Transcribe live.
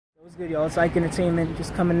What's good, y'all? It's Ike Entertainment,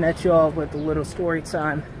 just coming at y'all with a little story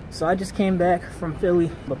time. So I just came back from Philly,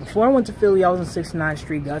 but before I went to Philly, I was on 69th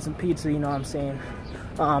Street, got some pizza, you know what I'm saying?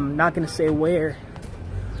 Not gonna say where,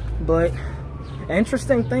 but an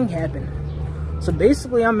interesting thing happened. So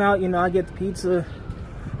basically, I'm out, you know, I get the pizza,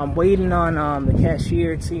 I'm waiting on the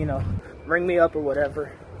cashier to, you know, ring me up or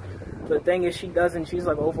whatever. But the thing is, she doesn't, she's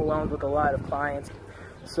like overwhelmed with a lot of clients.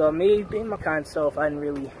 So me, being my kind self, I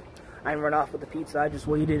didn't run off with the pizza. I just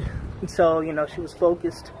waited until, you know, she was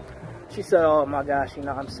focused. She said, oh my gosh, you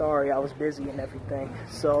know, I'm sorry, I was busy and everything.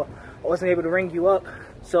 So I wasn't able to ring you up.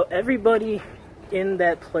 So everybody in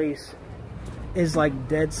that place is like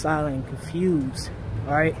dead silent and confused,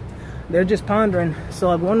 all right? They're just pondering. So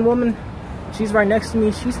like one woman, she's right next to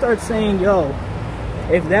me, she starts saying, yo,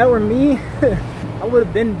 if that were me, I would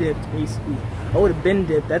have been dipped, basically. I would have been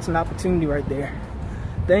dipped. That's an opportunity right there.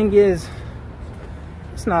 Thing is,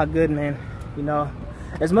 it's not good, man. You know,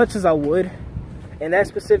 as much as I would, in that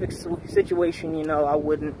specific situation, you know, I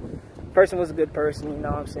wouldn't. The person was a good person, you know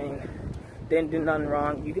what I'm saying? They didn't do nothing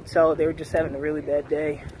wrong. You could tell they were just having a really bad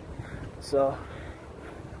day. So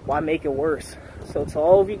why make it worse? So to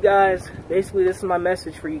all of you guys, basically this is my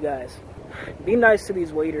message for you guys. Be nice to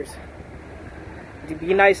these waiters.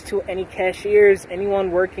 Be nice to any cashiers,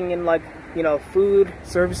 anyone working in, like, you know, food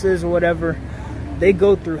services or whatever. They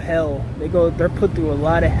go through hell. They're put through a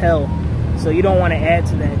lot of hell. So you don't want to add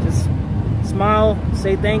to that. Just smile,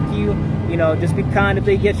 say thank you, you know, just be kind if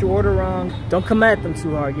they get your order wrong. Don't come at them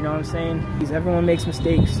too hard, you know what I'm saying? Because everyone makes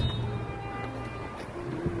mistakes.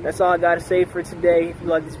 That's all I gotta say for today. If you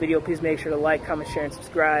like this video, please make sure to like, comment, share, and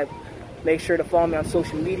subscribe. Make sure to follow me on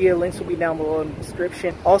social media. Links will be down below in the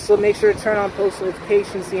description. Also, make sure to turn on post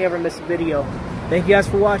notifications so you never miss a video. Thank you guys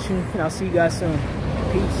for watching, and I'll see you guys soon.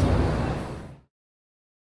 Peace.